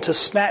able to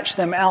snatch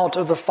them out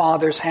of the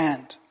Father's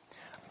hand.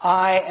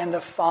 I and the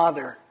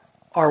Father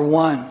are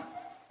one."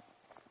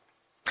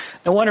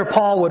 No wonder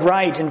Paul would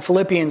write in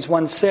Philippians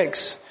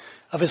 1:6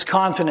 of his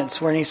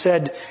confidence when he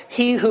said,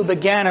 "He who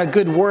began a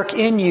good work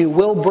in you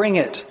will bring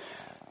it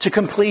to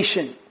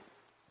completion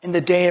in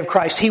the day of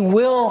Christ." He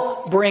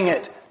will bring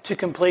it to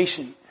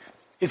completion.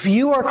 If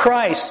you are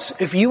Christ's,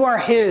 if you are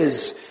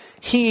his,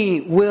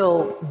 he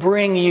will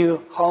bring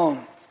you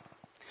home.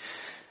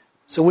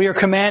 So we are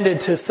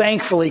commanded to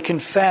thankfully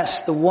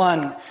confess the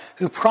one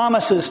who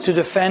promises to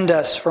defend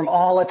us from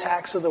all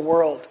attacks of the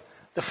world,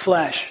 the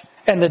flesh,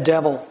 and the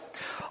devil,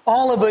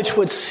 all of which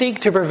would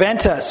seek to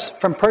prevent us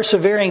from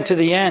persevering to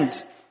the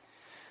end.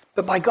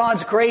 But by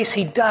God's grace,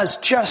 he does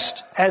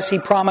just as he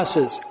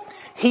promises.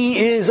 He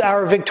is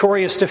our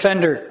victorious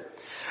defender.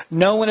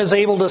 No one is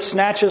able to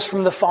snatch us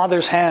from the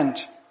Father's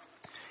hand.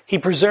 He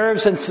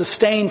preserves and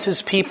sustains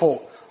his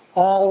people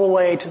all the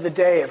way to the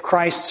day of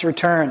Christ's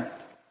return.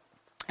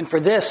 And for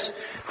this,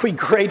 we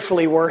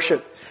gratefully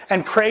worship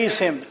and praise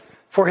him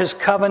for his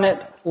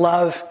covenant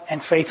love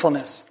and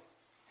faithfulness.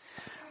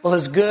 Well,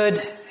 his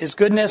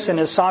goodness and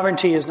his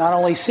sovereignty is not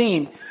only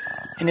seen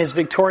in his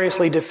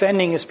victoriously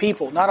defending his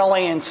people, not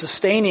only in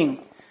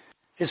sustaining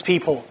his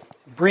people,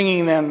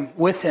 bringing them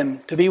with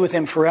him to be with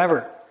him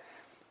forever,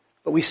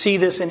 but we see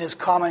this in his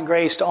common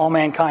grace to all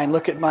mankind.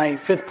 Look at my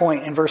fifth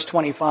point in verse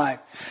 25.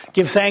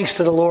 Give thanks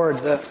to the Lord,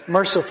 the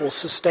merciful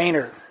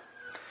sustainer.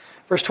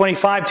 Verse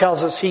 25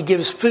 tells us he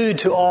gives food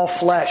to all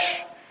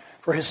flesh,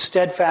 for his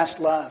steadfast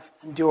love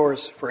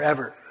endures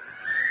forever.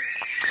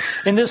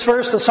 In this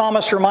verse, the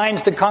psalmist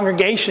reminds the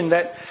congregation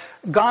that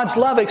God's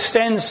love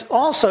extends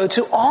also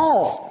to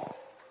all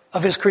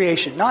of his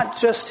creation, not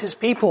just his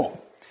people.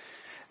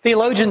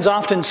 Theologians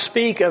often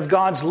speak of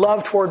God's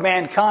love toward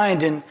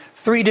mankind in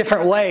three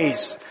different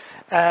ways.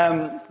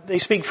 They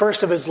speak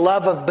first of his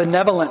love of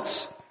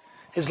benevolence,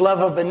 his love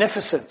of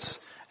beneficence,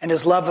 and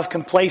his love of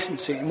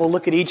complacency. And we'll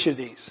look at each of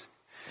these.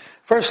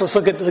 First, let's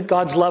look at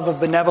God's love of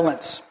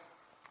benevolence,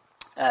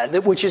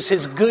 which is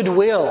his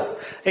goodwill.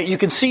 You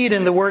can see it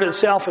in the word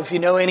itself if you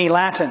know any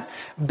Latin.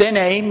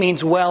 Bene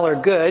means well or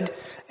good,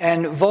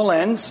 and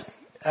volens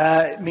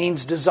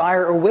means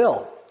desire or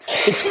will.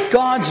 It's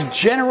God's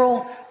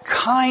general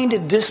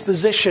kind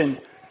disposition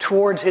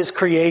towards his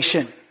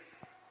creation.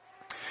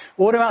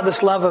 What about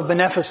this love of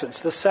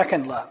beneficence, the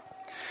second love?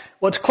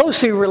 Well, it's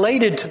closely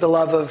related to the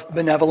love of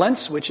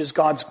benevolence, which is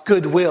God's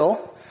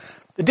goodwill.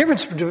 The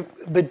difference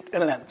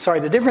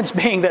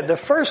being that the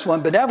first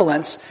one,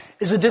 benevolence,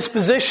 is a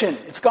disposition.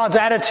 It's God's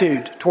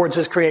attitude towards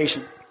his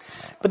creation.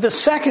 But the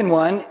second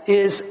one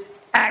is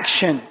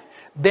action.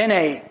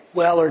 Bene,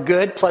 well or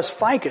good, plus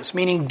ficus,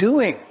 meaning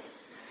doing.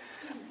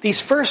 These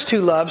first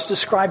two loves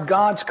describe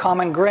God's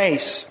common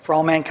grace for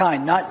all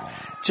mankind, not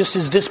just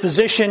his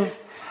disposition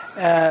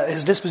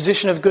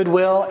of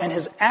goodwill and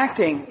his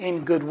acting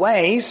in good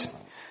ways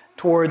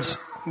towards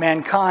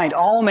mankind,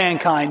 all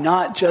mankind,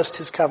 not just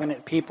his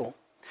covenant people.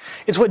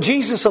 It's what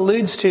Jesus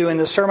alludes to in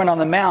the Sermon on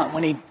the Mount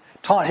when he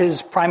taught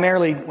his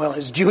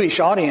Jewish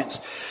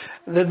audience,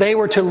 that they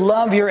were to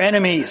love your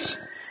enemies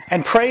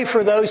and pray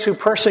for those who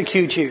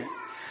persecute you,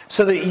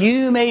 so that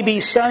you may be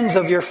sons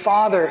of your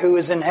Father who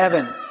is in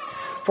heaven.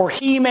 For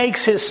he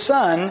makes his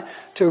sun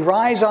to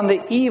rise on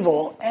the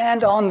evil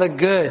and on the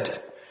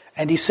good,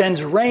 and he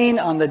sends rain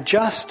on the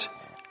just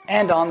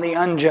and on the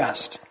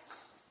unjust.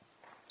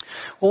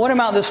 Well, what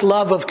about this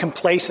love of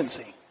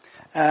complacency?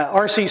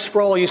 R.C.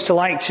 Sproul used to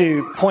like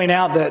to point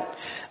out that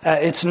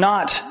It's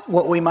not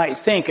what we might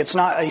think. It's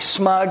not a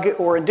smug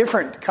or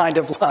indifferent kind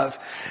of love.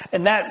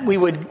 And that we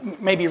would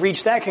maybe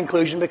reach that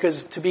conclusion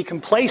because to be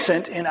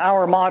complacent in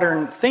our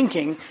modern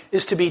thinking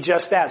is to be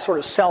just that, sort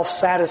of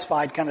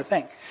self-satisfied kind of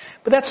thing.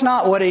 But that's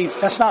not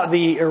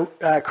the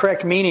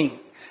correct meaning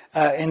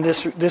in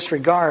this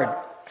regard.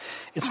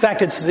 In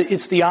fact,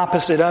 it's the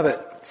opposite of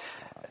it.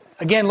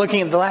 Again,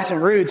 looking at the Latin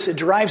roots, it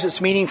derives its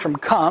meaning from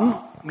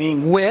cum,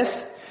 meaning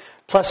with,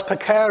 plus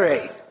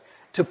pacere,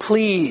 to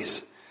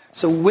please.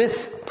 So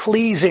with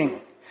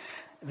pleasing.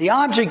 The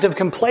object of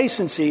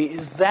complacency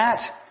is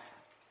that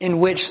in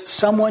which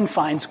someone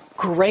finds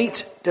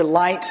great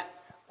delight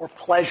or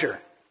pleasure.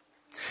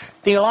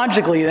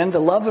 Theologically, then, the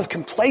love of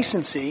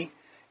complacency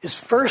is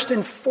first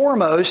and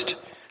foremost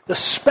the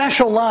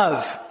special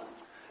love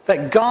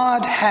that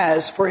God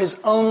has for his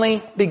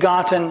only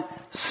begotten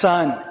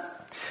Son.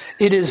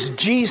 It is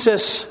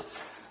Jesus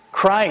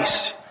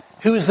Christ,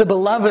 who is the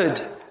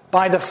beloved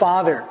by the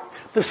Father,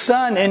 the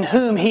Son in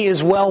whom he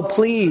is well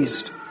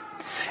pleased.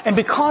 And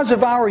because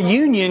of our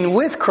union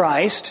with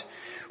Christ,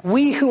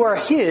 we who are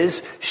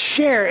his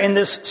share in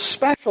this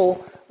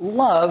special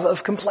love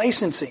of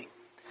complacency.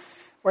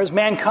 Whereas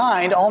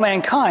mankind, all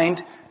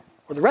mankind,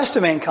 or the rest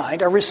of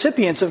mankind, are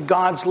recipients of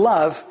God's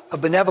love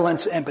of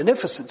benevolence and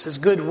beneficence, his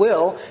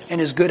goodwill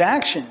and his good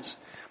actions.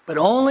 But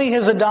only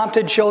his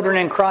adopted children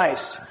in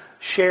Christ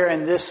share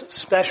in this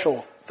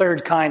special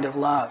third kind of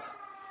love.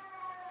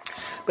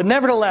 But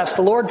nevertheless,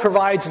 the Lord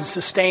provides and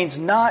sustains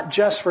not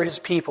just for his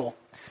people,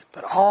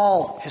 but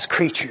all his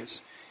creatures.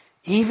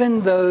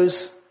 Even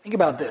those, think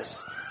about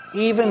this,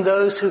 even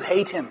those who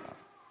hate him.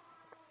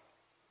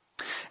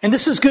 And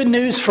this is good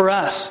news for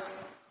us.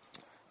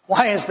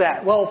 Why is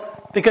that? Well,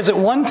 because at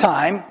one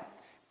time,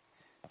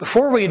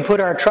 before we had put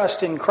our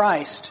trust in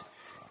Christ,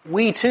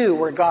 we too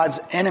were God's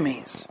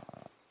enemies.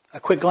 A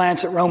quick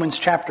glance at Romans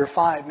chapter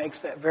 5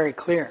 makes that very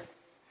clear.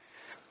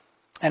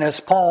 And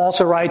as Paul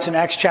also writes in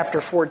Acts chapter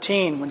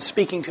 14, when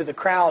speaking to the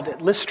crowd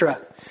at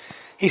Lystra,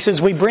 he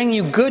says, "We bring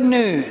you good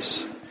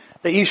news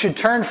that you should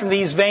turn from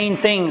these vain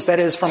things, that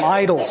is, from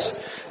idols,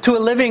 to a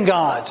living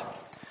God,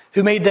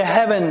 who made the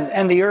heaven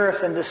and the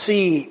earth and the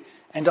sea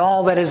and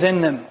all that is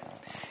in them.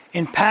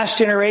 In past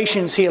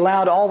generations he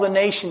allowed all the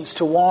nations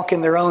to walk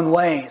in their own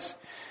ways.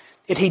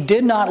 Yet he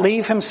did not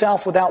leave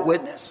himself without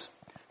witness,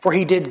 for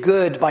he did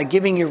good by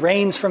giving you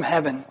rains from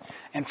heaven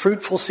and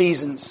fruitful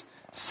seasons,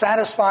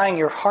 satisfying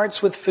your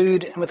hearts with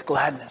food and with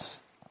gladness."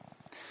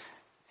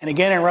 And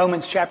again in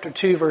Romans chapter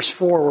 2, verse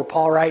 4, where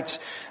Paul writes,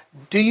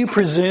 "Do you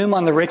presume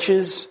on the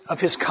riches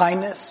of his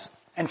kindness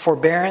and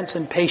forbearance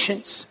and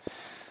patience,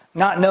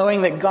 not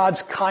knowing that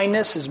God's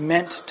kindness is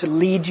meant to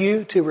lead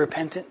you to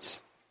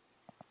repentance?"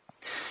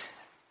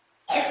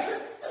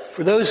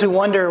 For those who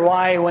wonder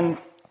why when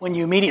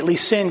you immediately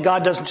sin,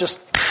 God doesn't just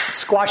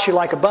squash you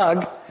like a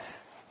bug,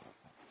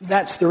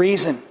 that's the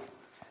reason.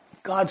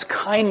 God's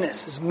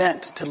kindness is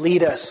meant to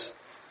lead us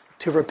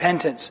to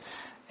repentance.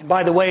 And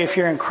by the way, if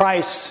you're in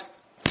Christ,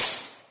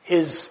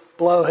 his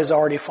blow has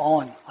already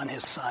fallen on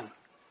his Son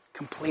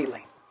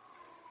completely.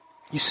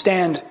 You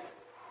stand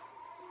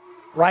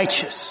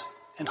righteous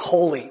and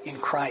holy in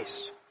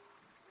Christ.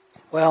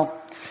 Well,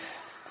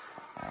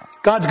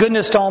 God's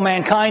goodness to all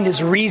mankind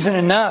is reason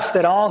enough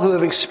that all who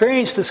have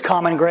experienced this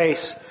common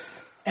grace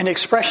and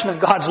expression of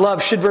God's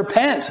love should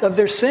repent of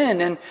their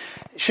sin and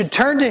should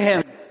turn to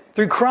him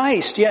through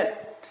Christ.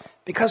 Yet,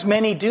 because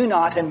many do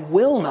not and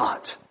will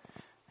not,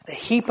 they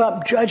heap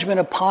up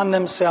judgment upon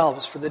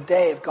themselves for the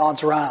day of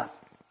God's wrath.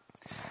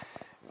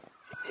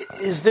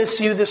 Is this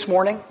you this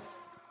morning?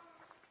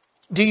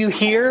 Do you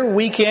hear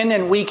week in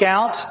and week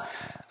out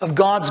of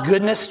God's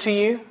goodness to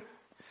you,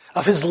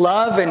 of his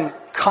love and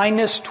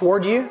kindness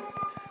toward you,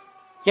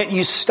 yet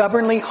you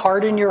stubbornly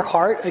harden your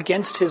heart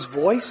against his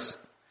voice?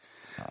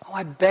 Oh,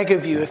 I beg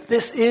of you, if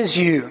this is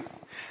you,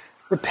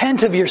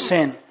 repent of your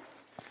sin,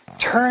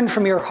 turn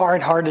from your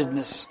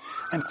hard-heartedness,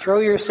 and throw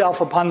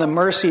yourself upon the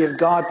mercy of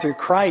God through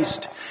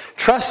Christ,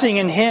 trusting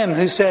in him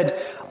who said,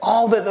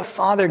 "All that the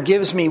Father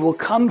gives me will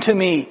come to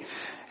me,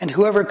 and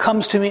whoever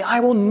comes to me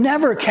I will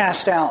never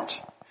cast out."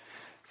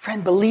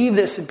 Friend, believe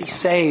this and be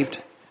saved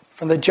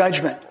from the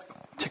judgment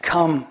to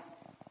come.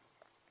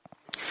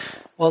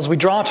 Well, as we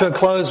draw to a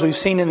close, we've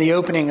seen in the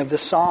opening of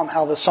this psalm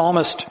how the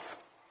psalmist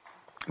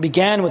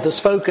began with his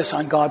focus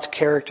on God's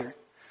character,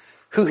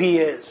 who he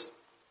is.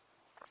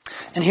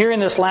 And here in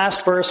this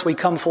last verse, we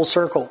come full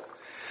circle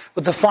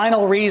with the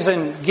final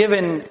reason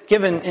given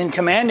in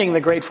commanding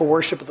the grateful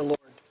worship of the Lord,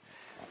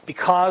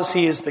 because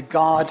he is the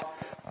God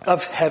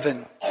of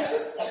heaven.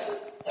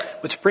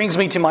 Which brings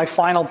me to my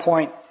final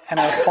point and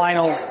our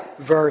final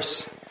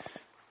verse.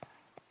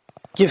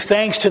 Give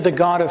thanks to the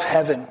God of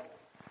heaven,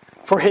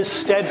 for his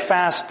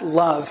steadfast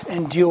love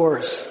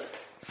endures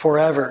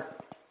forever.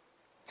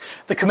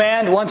 The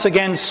command, once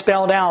again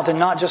spelled out and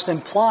not just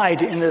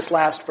implied in this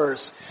last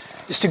verse,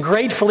 is to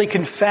gratefully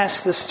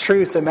confess this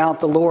truth about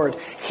the Lord.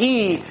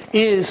 He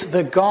is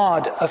the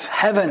God of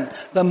heaven,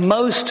 the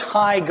Most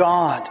High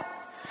God.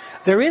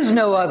 There is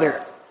no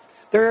other.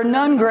 There are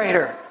none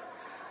greater.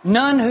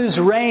 none whose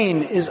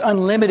reign is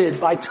unlimited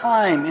by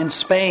time and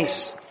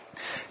space.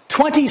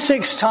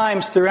 26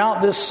 times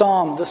throughout this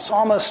psalm, the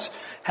psalmist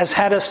has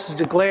had us to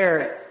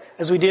declare,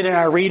 as we did in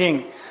our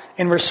reading,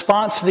 in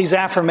response to these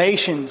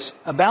affirmations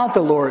about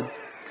the Lord,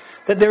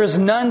 that there is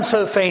none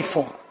so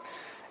faithful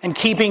and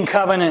keeping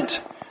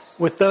covenant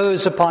with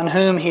those upon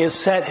whom he has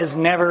set his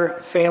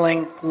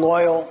never-failing,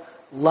 loyal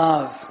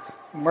love,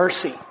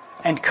 mercy,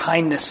 and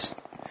kindness.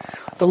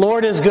 The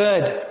Lord is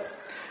good.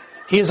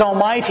 He is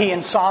almighty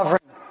and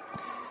sovereign.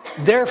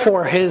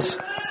 Therefore, his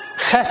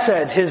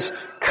chesed, his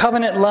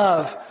covenant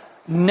love,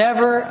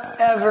 never,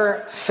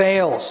 ever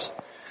fails.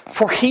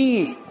 For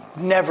he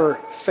never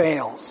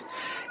fails.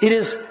 It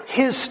is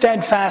his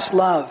steadfast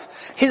love,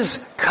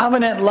 his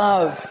covenant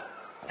love,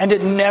 and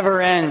it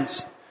never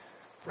ends.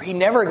 For he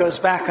never goes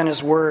back on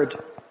his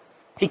word.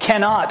 He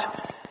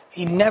cannot.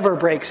 He never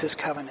breaks his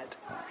covenant.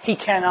 He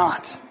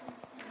cannot.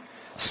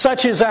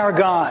 Such is our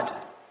God.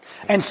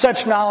 And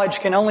such knowledge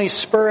can only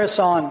spur us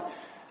on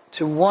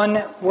to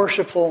one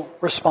worshipful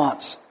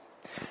response.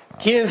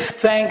 Give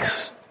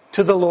thanks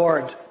to the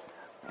Lord,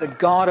 the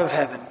God of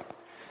heaven,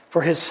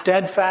 for his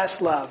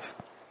steadfast love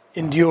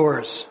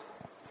endures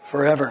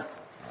forever.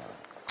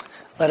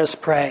 Let us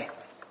pray.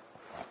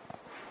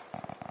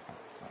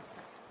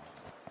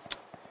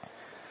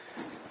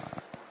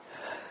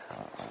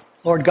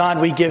 Lord God,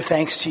 we give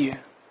thanks to you,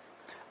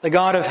 the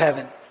God of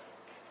heaven,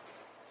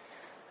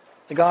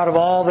 the God of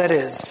all that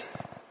is,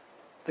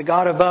 the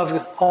God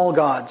above all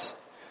gods,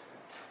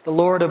 the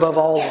Lord above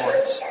all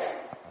lords.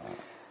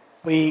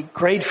 We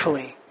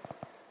gratefully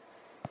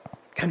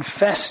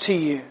confess to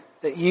you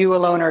that you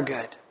alone are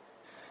good.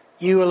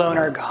 You alone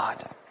are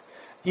God.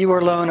 You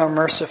alone are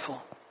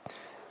merciful.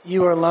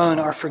 You alone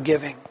are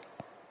forgiving.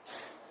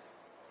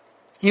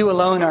 You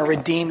alone are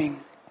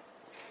redeeming.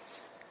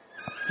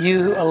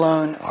 You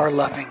alone are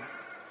loving.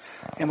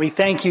 And we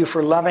thank you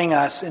for loving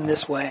us in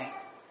this way.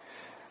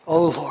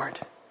 O Lord,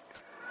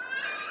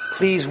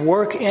 please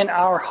work in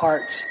our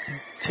hearts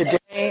today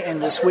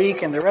and this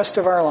week and the rest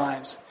of our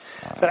lives,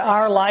 that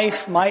our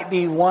life might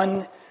be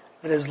one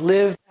that is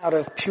lived out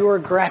of pure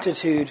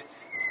gratitude,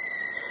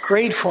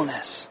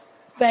 gratefulness,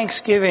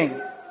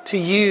 thanksgiving to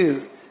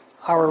you,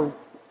 our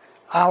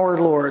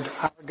Lord,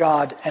 our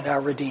God, and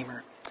our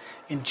Redeemer.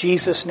 In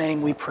Jesus'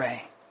 name we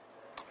pray.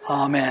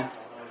 Amen.